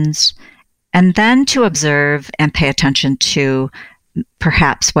emotions, and then to observe and pay attention to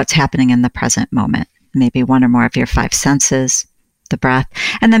perhaps what's happening in the present moment. Maybe one or more of your 5 senses, the breath.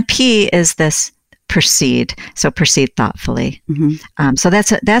 And then P is this proceed. So proceed thoughtfully. So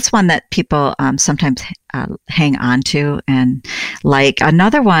that's one that people sometimes hang on to and like.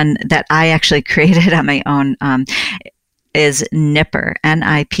 Another one that I actually created on my own is NIPR,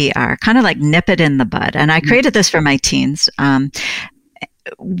 NIPR, kind of like nip it in the bud. And I created this for my teens,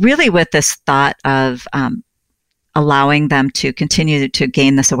 really with this thought of allowing them to continue to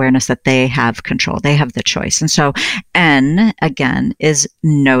gain this awareness that they have control, they have the choice. And so N, again, is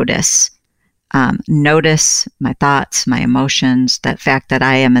notice. Notice my thoughts, my emotions, that fact that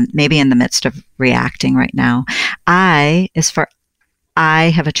I am maybe in the midst of reacting right now. I is for I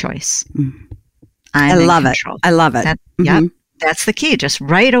have a choice. I love it. I love it. Yep. That's the key. Just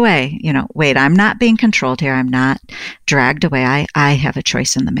right away, wait, I'm not being controlled here. I'm not dragged away. I have a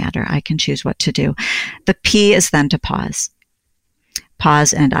choice in the matter. I can choose what to do. The P is then to pause.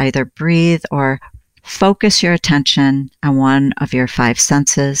 Pause and either breathe or focus your attention on one of your 5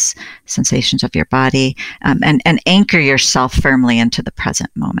 senses, sensations of your body, and anchor yourself firmly into the present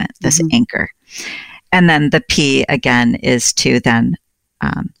moment, this anchor. And then the P, again, is to then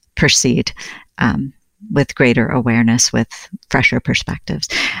proceed with greater awareness, with fresher perspectives.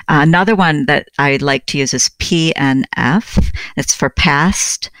 Another one that I like to use is PNF. It's for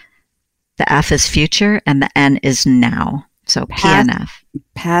past. The F is future, and the N is now. So PNF.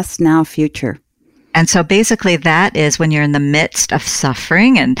 Past, now, future. And so basically that is when you're in the midst of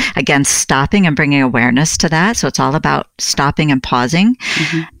suffering and again, stopping and bringing awareness to that. So it's all about stopping and pausing,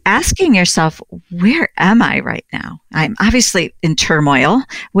 asking yourself, where am I right now? I'm obviously in turmoil.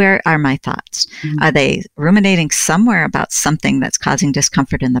 Where are my thoughts? Are they ruminating somewhere about something that's causing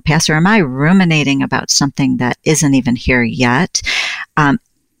discomfort in the past? Or am I ruminating about something that isn't even here yet? And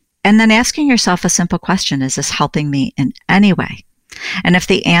then asking yourself a simple question, is this helping me in any way? And if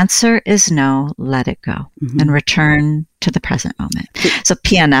the answer is no, let it go and return to the present moment. So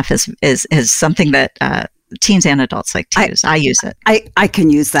PNF is something that teens and adults like to use. I use it. I can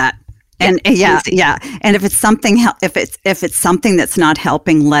use that. And yeah. And if it's something, if it's something that's not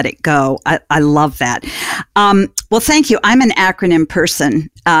helping, let it go. I love that. Well, thank you. I'm an acronym person.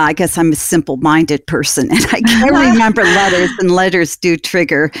 I guess I'm a simple-minded person, and I can't remember letters, and letters do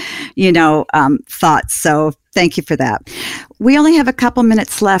trigger, thoughts. So thank you for that. We only have a couple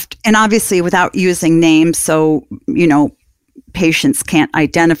minutes left, and obviously without using names. So, patients can't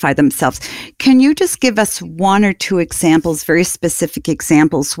identify themselves. Can you just give us one or two examples, very specific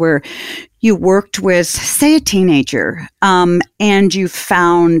examples, where you worked with, say, a teenager, and you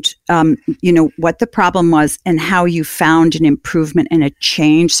found, what the problem was and how you found an improvement and a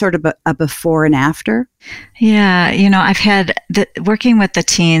change, sort of a before and after? Yeah, I've had working with the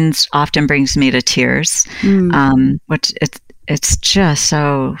teens often brings me to tears, which it's just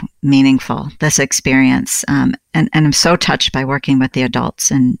so meaningful, this experience. And I'm so touched by working with the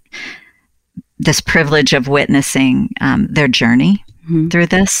adults and this privilege of witnessing their journey through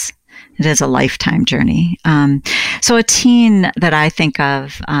this. It is a lifetime journey. So a teen that I think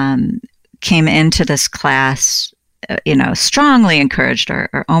of came into this class, strongly encouraged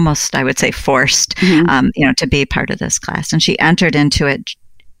or almost, I would say, forced, to be part of this class. And she entered into it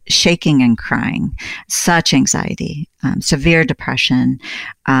shaking and crying, such anxiety, severe depression,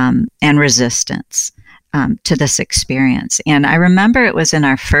 and resistance to this experience. And I remember it was in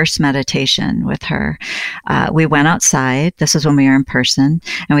our first meditation with her. We went outside. This is when we were in person,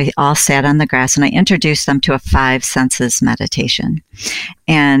 and we all sat on the grass, and I introduced them to a 5 senses meditation.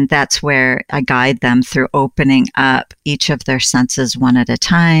 And that's where I guide them through opening up each of their senses one at a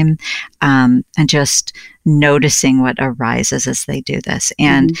time, and just noticing what arises as they do this.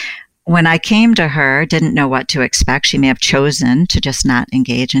 And when I came to her, didn't know what to expect. She may have chosen to just not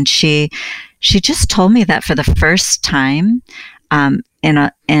engage. And she just told me that for the first time, as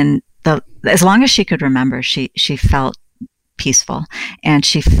long as she could remember, she felt peaceful, and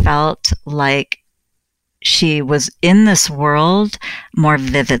she felt like she was in this world more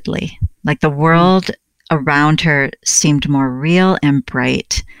vividly, like the world around her seemed more real and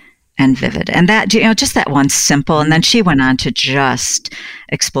bright and vivid. And that, just that one simple, and then she went on to just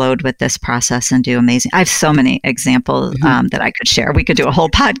explode with this process and do amazing. I have so many examples that I could share. We could do a whole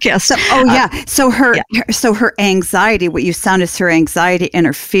podcast. So her anxiety, what you sound is her anxiety and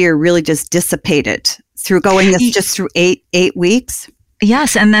her fear really just dissipated through going this just through eight weeks.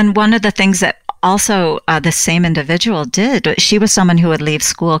 Yes. And then one of the things that also the same individual did, she was someone who would leave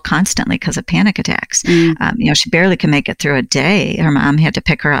school constantly because of panic attacks. She barely could make it through a day. Her mom had to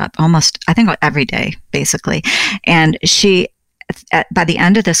pick her up almost, I think, every day, basically. And she, by the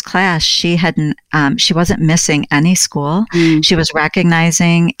end of this class, she wasn't missing any school. She was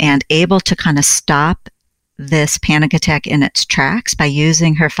recognizing and able to kind of stop this panic attack in its tracks by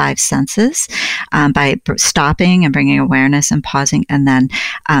using her 5 senses, by stopping and bringing awareness and pausing. And then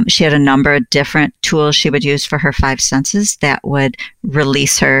she had a number of different tools she would use for her 5 senses that would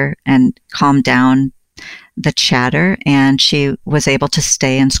release her and calm down the chatter, and she was able to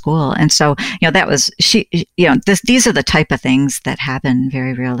stay in school. And so, that was these are the type of things that happen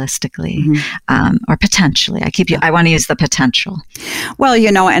very realistically, or potentially. I want to use the potential. Well,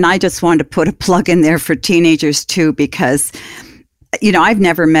 and I just wanted to put a plug in there for teenagers too, because, I've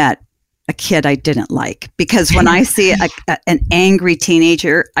never met a kid I didn't like, because when I see an angry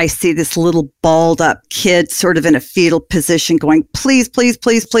teenager, I see this little balled up kid sort of in a fetal position going, please, please,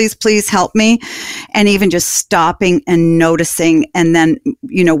 please, please, please help me. And even just stopping and noticing. And then,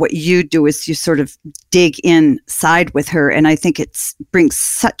 what you do is you sort of dig inside with her. And I think it brings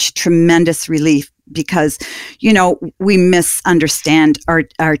such tremendous relief, because, we misunderstand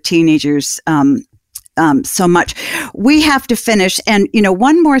our teenagers, so much. We have to finish. And,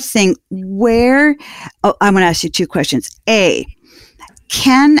 one more thing, I'm going to ask you 2 questions. A,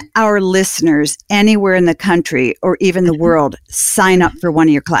 can our listeners anywhere in the country or even the world sign up for one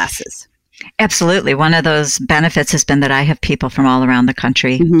of your classes? Absolutely. One of those benefits has been that I have people from all around the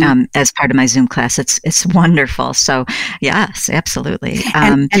country as part of my Zoom class. It's wonderful. So yes, absolutely.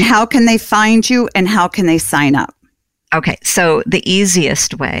 And how can they find you, and how can they sign up? Okay, so the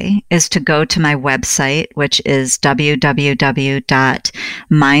easiest way is to go to my website, which is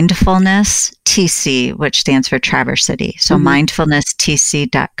www.mindfulnesstc, which stands for Traverse City. So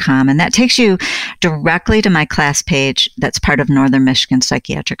mindfulnesstc.com. And that takes you directly to my class page that's part of Northern Michigan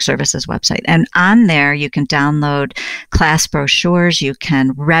Psychiatric Services website. And on there, you can download class brochures.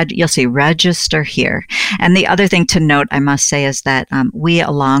 You'll see register here. And the other thing to note, I must say, is that we,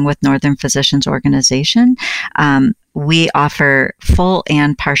 along with Northern Physicians Organization, we offer full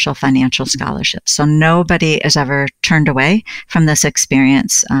and partial financial scholarships. So nobody is ever turned away from this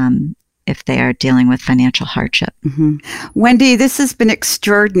experience if they are dealing with financial hardship. Wendy, this has been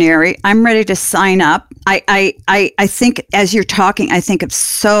extraordinary. I'm ready to sign up. I think as you're talking, I think of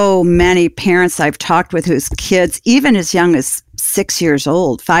so many parents I've talked with whose kids, even as young as 6 years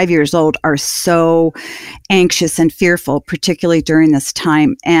old, 5 years old, are so anxious and fearful, particularly during this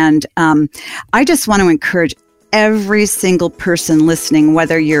time. And I just want to encourage every single person listening,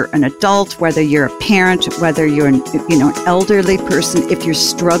 whether you're an adult, whether you're a parent, whether you're an elderly person, if you're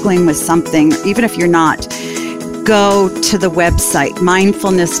struggling with something, even if you're not, go to the website,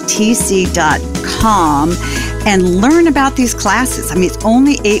 mindfulnesstc.com, and learn about these classes. I mean, it's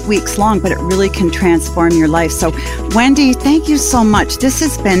only 8 weeks long, but it really can transform your life. So, Wendy, thank you so much. This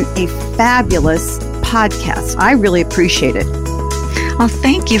has been a fabulous podcast. I really appreciate it. Well,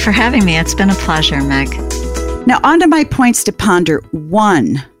 thank you for having me. It's been a pleasure, Meg. Now, on to my points to ponder.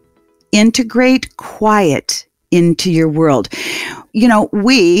 1, integrate quiet into your world.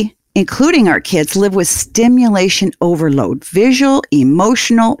 We, including our kids, live with stimulation overload, visual,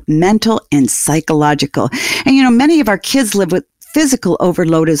 emotional, mental, and psychological. And, many of our kids live with physical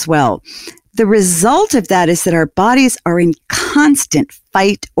overload as well. The result of that is that our bodies are in constant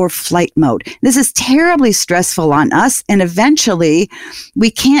fight or flight mode. This is terribly stressful on us, and eventually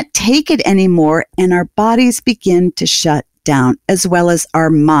we can't take it anymore, and our bodies begin to shut down, as well as our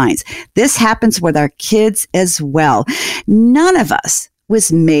minds. This happens with our kids as well. None of us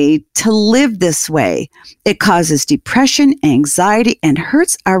was made to live this way. It causes depression, anxiety, and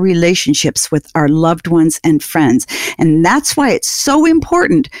hurts our relationships with our loved ones and friends. And that's why it's so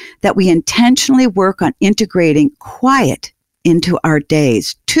important that we intentionally work on integrating quiet into our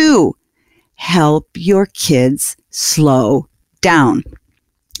days. 2, help your kids slow down.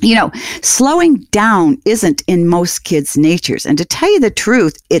 Slowing down isn't in most kids' natures. And to tell you the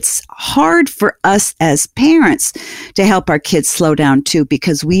truth, it's hard for us as parents to help our kids slow down too,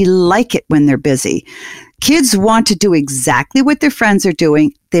 because we like it when they're busy. Kids want to do exactly what their friends are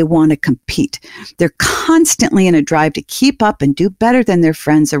doing. They want to compete. They're constantly in a drive to keep up and do better than their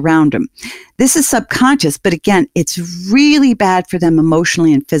friends around them. This is subconscious, but again, it's really bad for them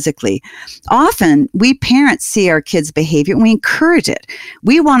emotionally and physically. Often, we parents see our kids' behavior and we encourage it.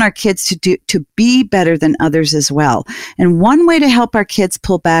 We want our kids to be better than others as well. And one way to help our kids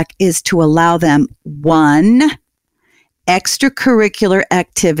pull back is to allow them 1 extracurricular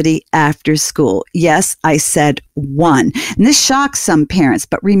activity after school. Yes, I said 1. And this shocks some parents,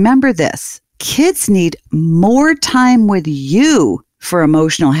 but remember this. Kids need more time with you for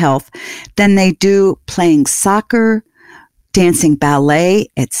emotional health than they do playing soccer, dancing ballet,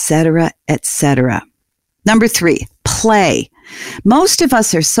 etc., etc. Number 3, play. Most of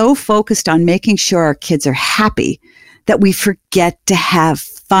us are so focused on making sure our kids are happy that we forget to have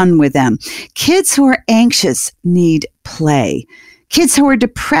fun with them. Kids who are anxious need play. Kids who are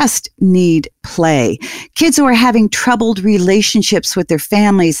depressed need play. Kids who are having troubled relationships with their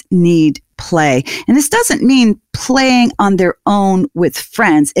families need play. And this doesn't mean playing on their own with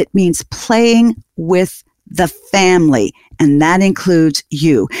friends. It means playing with the family, and that includes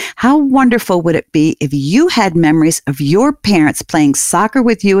you. How wonderful would it be if you had memories of your parents playing soccer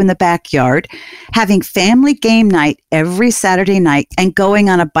with you in the backyard, having family game night every Saturday night, and going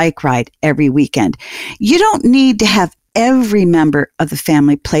on a bike ride every weekend? You don't need to have every member of the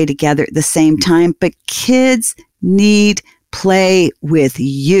family play together at the same time, but kids need play with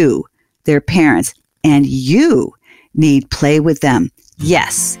you, their parents, and you need play with them.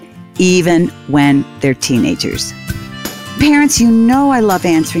 Yes, even when they're teenagers. Parents, I love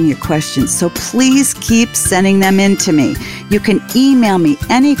answering your questions, so please keep sending them in to me. You can email me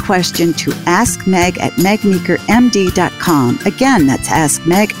any question to askmeg@megmeekermd.com. Again, that's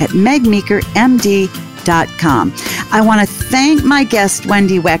askmeg@megmeekermd.com. I want to thank my guest,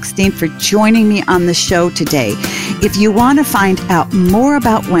 Wendy Weckstein, for joining me on the show today. If you want to find out more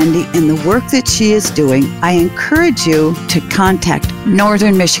about Wendy and the work that she is doing, I encourage you to contact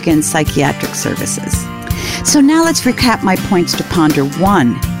Northern Michigan Psychiatric Services. So now let's recap my points to ponder.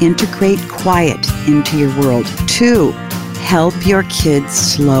 1, integrate quiet into your world. 2, help your kids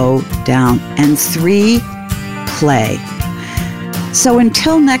slow down. And 3, play. So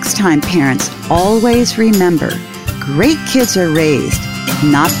until next time, parents, always remember, great kids are raised,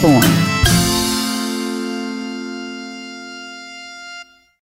 not born.